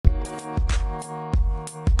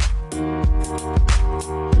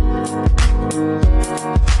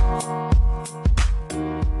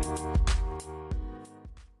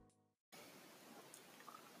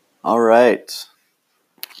All right.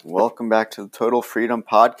 Welcome back to the Total Freedom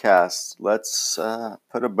Podcast. Let's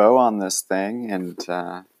put a bow on this thing and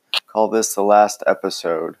call this the last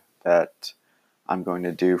episode that I'm going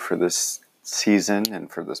to do for this season and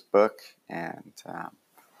for this book, and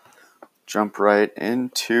jump right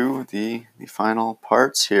into the final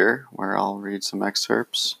parts here, where I'll read some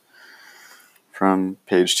excerpts from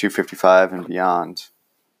page 255 and beyond.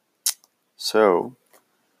 So,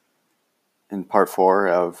 in part 4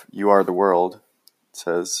 of You Are the World, it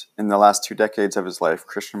says, in the last 2 decades of his life,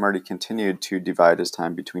 Krishnamurti continued to divide his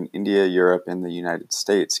time between India, Europe, and the United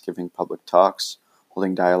States, giving public talks,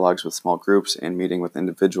 holding dialogues with small groups, and meeting with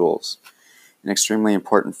individuals. An extremely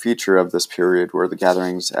important feature of this period were the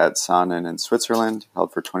gatherings at Saanen in Switzerland,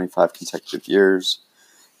 held for 25 consecutive years.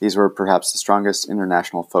 These were perhaps the strongest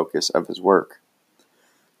international focus of his work.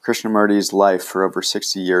 Krishnamurti's life for over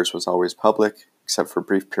 60 years was always public, except for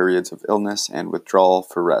brief periods of illness and withdrawal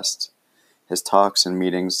for rest. His talks and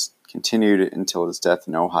meetings continued until his death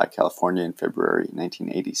in Ojai, California in February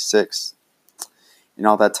 1986. In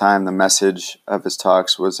all that time, the message of his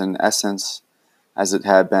talks was in essence as it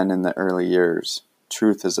had been in the early years.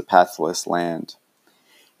 Truth is a pathless land.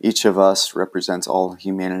 Each of us represents all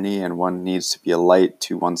humanity, and one needs to be a light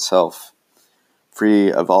to oneself,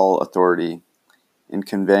 free of all authority. In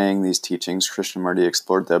conveying these teachings, Krishnamurti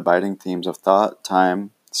explored the abiding themes of thought,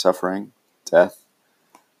 time, suffering, death,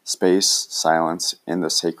 space, silence, and the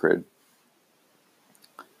sacred.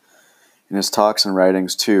 In his talks and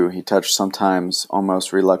writings, too, he touched sometimes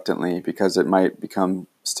almost reluctantly, because it might become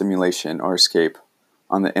stimulation or escape,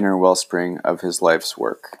 on the inner wellspring of his life's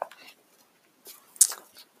work.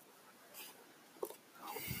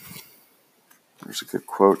 There's a good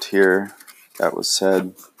quote here that was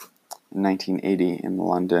said in 1980 in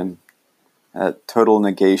London. Total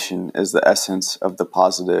negation is the essence of the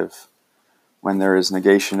positive. When there is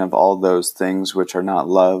negation of all those things which are not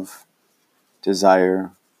love,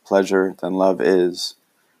 desire, pleasure, then love is,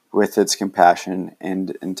 with its compassion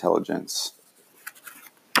and intelligence.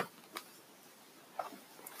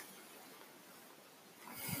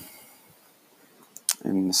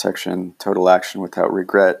 In the section Total Action Without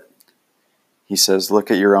Regret, he says,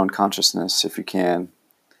 look at your own consciousness if you can.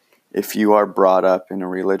 If you are brought up in a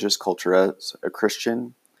religious culture as a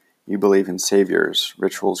Christian, you believe in saviors,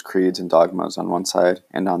 rituals, creeds, and dogmas on one side,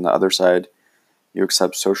 and on the other side, you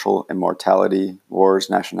accept social immortality, wars,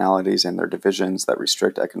 nationalities, and their divisions that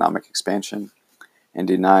restrict economic expansion and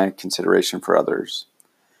deny consideration for others.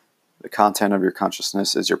 The content of your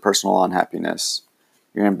consciousness is your personal unhappiness,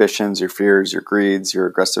 your ambitions, your fears, your greeds, your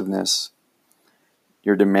aggressiveness,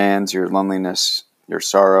 your demands, your loneliness, your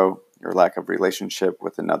sorrow, your lack of relationship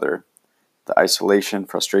with another, the isolation,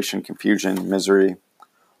 frustration, confusion, misery.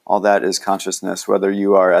 All that is consciousness, whether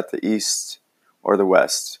you are at the east or the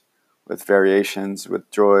west, with variations, with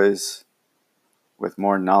joys, with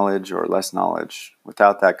more knowledge or less knowledge.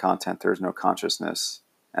 Without that content, there is no consciousness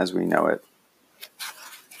as we know it.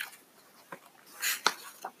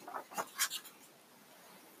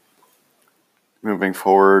 Moving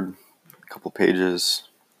forward a couple pages,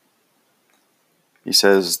 he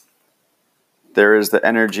says, there is the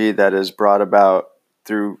energy that is brought about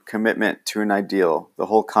through commitment to an ideal. The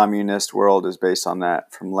whole communist world is based on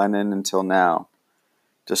that, from Lenin until now,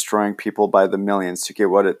 destroying people by the millions to get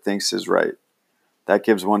what it thinks is right. That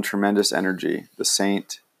gives one tremendous energy. The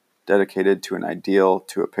saint, dedicated to an ideal,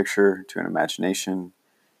 to a picture, to an imagination,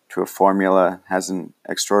 to a formula, has an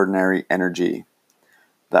extraordinary energy.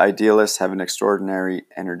 The idealists have an extraordinary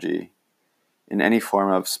energy. In any form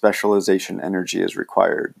of specialization, energy is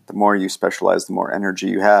required. The more you specialize, the more energy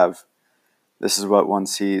you have. This is what one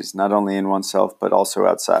sees, not only in oneself, but also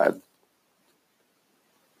outside.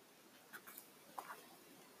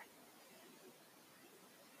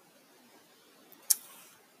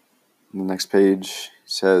 On the next page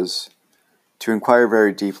says, to inquire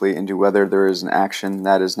very deeply into whether there is an action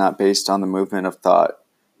that is not based on the movement of thought,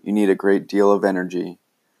 you need a great deal of energy.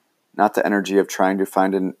 Not the energy of trying to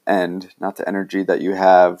find an end, not the energy that you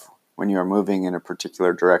have when you are moving in a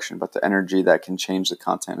particular direction, but the energy that can change the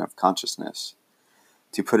content of consciousness.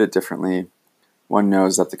 To put it differently, one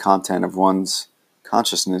knows that the content of one's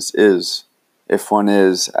consciousness is, if one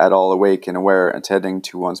is at all awake and aware, attending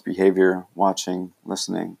to one's behavior, watching,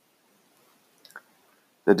 listening.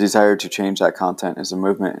 The desire to change that content is a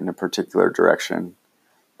movement in a particular direction.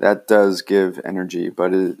 That does give energy,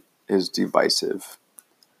 but it is divisive.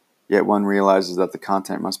 Yet one realizes that the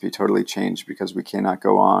content must be totally changed, because we cannot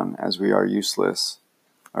go on as we are useless,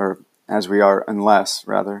 or as we are unless,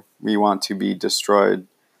 rather, we want to be destroyed,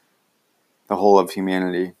 the whole of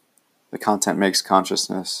humanity. The content makes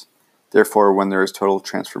consciousness. Therefore, when there is total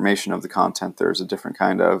transformation of the content, there is a different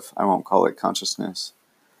kind of, I won't call it consciousness,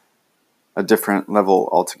 a different level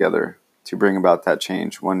altogether. To bring about that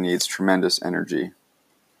change, one needs tremendous energy.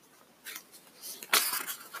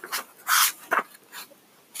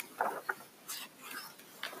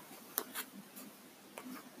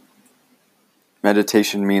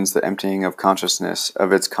 Meditation means the emptying of consciousness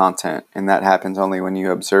of its content, and that happens only when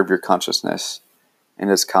you observe your consciousness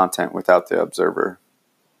and its content without the observer.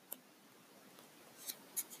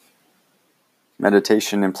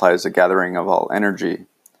 Meditation implies a gathering of all energy.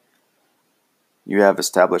 You have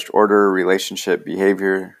established order, relationship,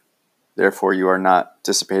 behavior. Therefore, you are not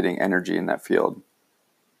dissipating energy in that field.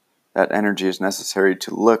 That energy is necessary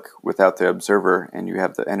to look without the observer, and you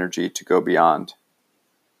have the energy to go beyond.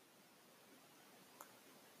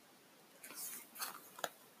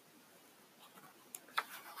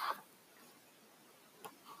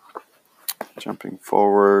 Jumping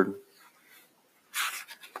forward.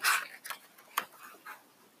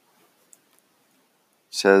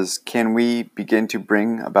 Says, can we begin to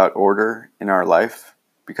bring about order in our life?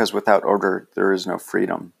 Because without order, there is no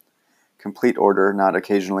freedom. Complete order, not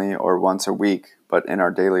occasionally or once a week, but in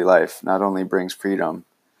our daily life, not only brings freedom,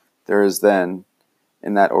 there is then,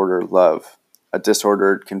 in that order, love. A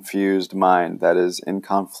disordered, confused mind that is in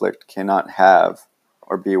conflict cannot have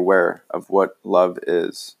or be aware of what love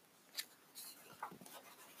is.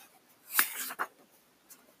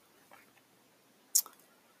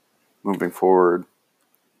 Moving forward,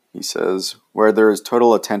 he says, where there is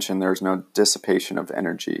total attention, there is no dissipation of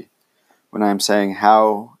energy. When I am saying,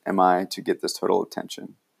 how am I to get this total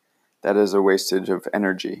attention? That is a wastage of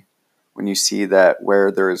energy. When you see that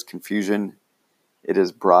where there is confusion, it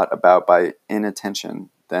is brought about by inattention,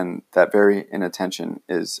 then that very inattention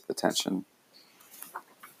is attention.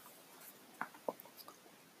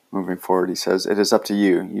 Moving forward, he says, it is up to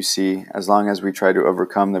you. You see, as long as we try to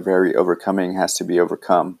overcome, the very overcoming has to be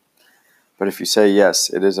overcome. But if you say, yes,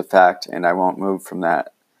 it is a fact, and I won't move from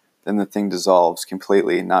that, then the thing dissolves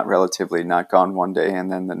completely, not relatively, not gone one day,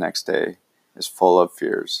 and then the next day is full of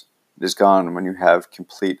fears. It is gone when you have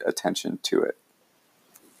complete attention to it.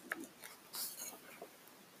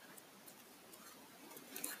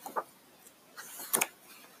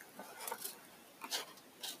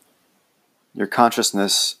 Your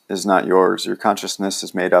consciousness is not yours. Your consciousness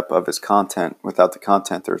is made up of its content. Without the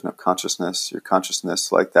content, there is no consciousness. Your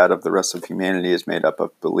consciousness, like that of the rest of humanity, is made up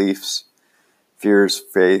of beliefs, fears,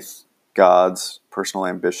 faith, gods, personal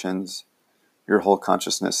ambitions. Your whole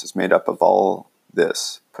consciousness is made up of all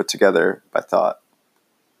this, put together by thought.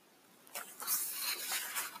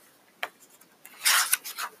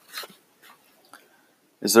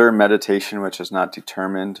 Is there a meditation which is not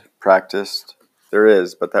determined, practiced? There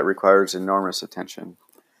is, but that requires enormous attention.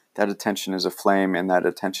 That attention is a flame, and that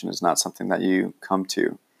attention is not something that you come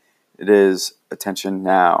to. It is attention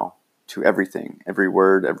now to everything, every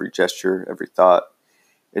word, every gesture, every thought.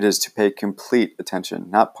 It is to pay complete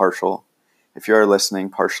attention, not partial. If you are listening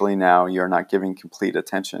partially now, you are not giving complete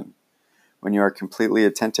attention. When you are completely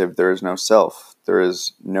attentive, there is no self. There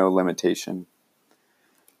is no limitation.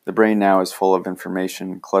 The brain now is full of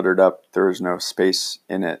information, cluttered up. There is no space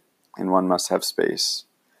in it, and one must have space.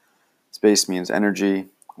 Space means energy.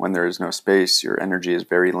 When there is no space, your energy is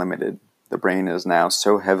very limited. The brain is now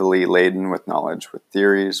so heavily laden with knowledge, with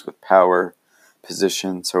theories, with power,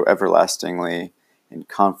 position, so everlastingly in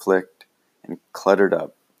conflict and cluttered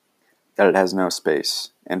up, that it has no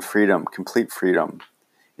space. And freedom, complete freedom,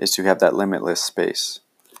 is to have that limitless space.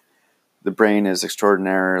 The brain is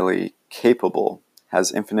extraordinarily capable,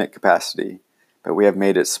 has infinite capacity, but we have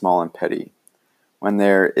made it small and petty. When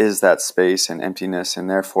there is that space and emptiness and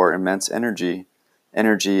therefore immense energy,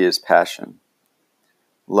 energy is passion,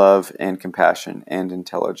 love and compassion and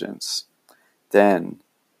intelligence. Then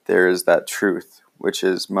there is that truth which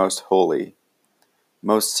is most holy,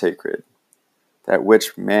 most sacred, that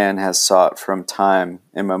which man has sought from time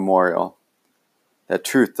immemorial. That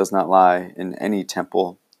truth does not lie in any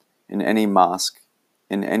temple, in any mosque,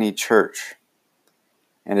 in any church,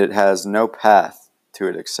 and it has no path to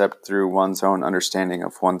it except through one's own understanding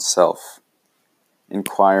of oneself,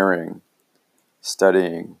 inquiring,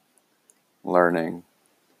 studying, learning.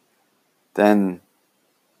 Then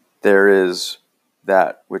there is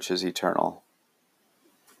that which is eternal.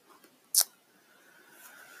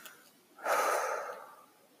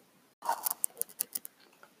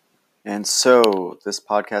 And so this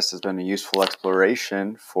podcast has been a useful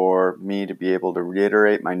exploration for me to be able to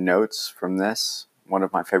reiterate my notes from this, one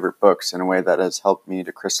of my favorite books, in a way that has helped me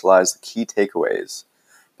to crystallize the key takeaways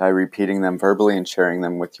by repeating them verbally and sharing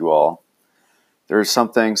them with you all. There's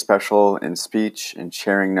something special in speech and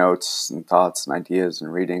sharing notes and thoughts and ideas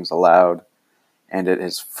and readings aloud, and it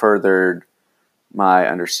has furthered my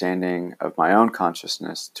understanding of my own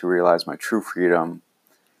consciousness to realize my true freedom,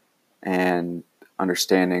 and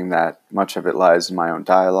understanding that much of it lies in my own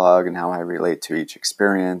dialogue and how I relate to each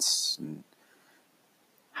experience and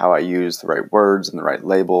how I use the right words and the right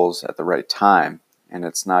labels at the right time. And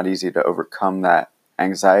it's not easy to overcome that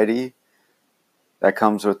anxiety that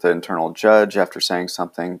comes with the internal judge after saying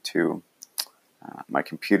something to my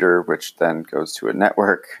computer, which then goes to a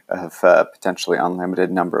network of potentially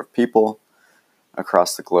unlimited number of people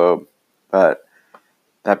across the globe. But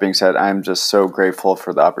that being said, I'm just so grateful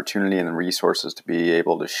for the opportunity and the resources to be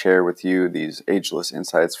able to share with you these ageless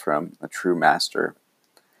insights from a true master.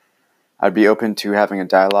 I'd be open to having a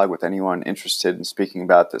dialogue with anyone interested in speaking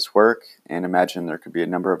about this work, and imagine there could be a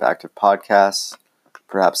number of active podcasts,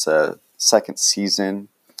 perhaps a second season,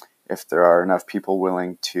 if there are enough people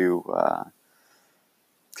willing to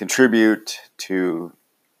contribute, to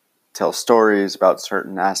tell stories about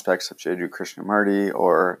certain aspects of Jiddu Krishnamurti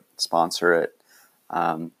or sponsor it.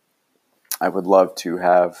 I would love to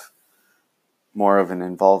have more of an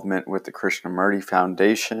involvement with the Krishnamurti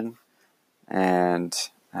Foundation, and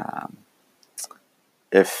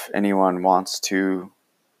if anyone wants to,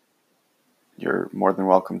 you're more than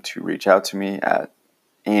welcome to reach out to me at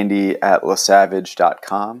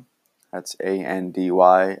andy@lesavage.com. That's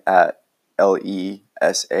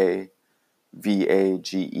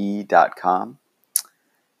ANDY@LESAVAGE.com.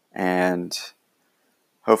 And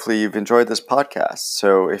hopefully you've enjoyed this podcast.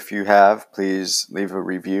 So if you have, please leave a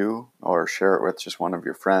review or share it with just one of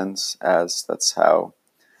your friends, as that's how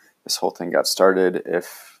this whole thing got started.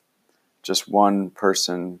 If just one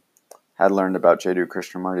person had learned about Jiddu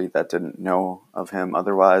Krishnamurti that didn't know of him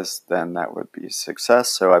otherwise, then that would be a success.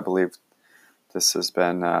 So I believe this has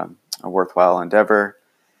been a worthwhile endeavor.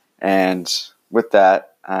 And with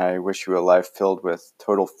that, I wish you a life filled with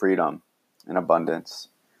total freedom and abundance.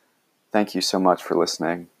 Thank you so much for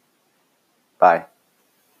listening. Bye.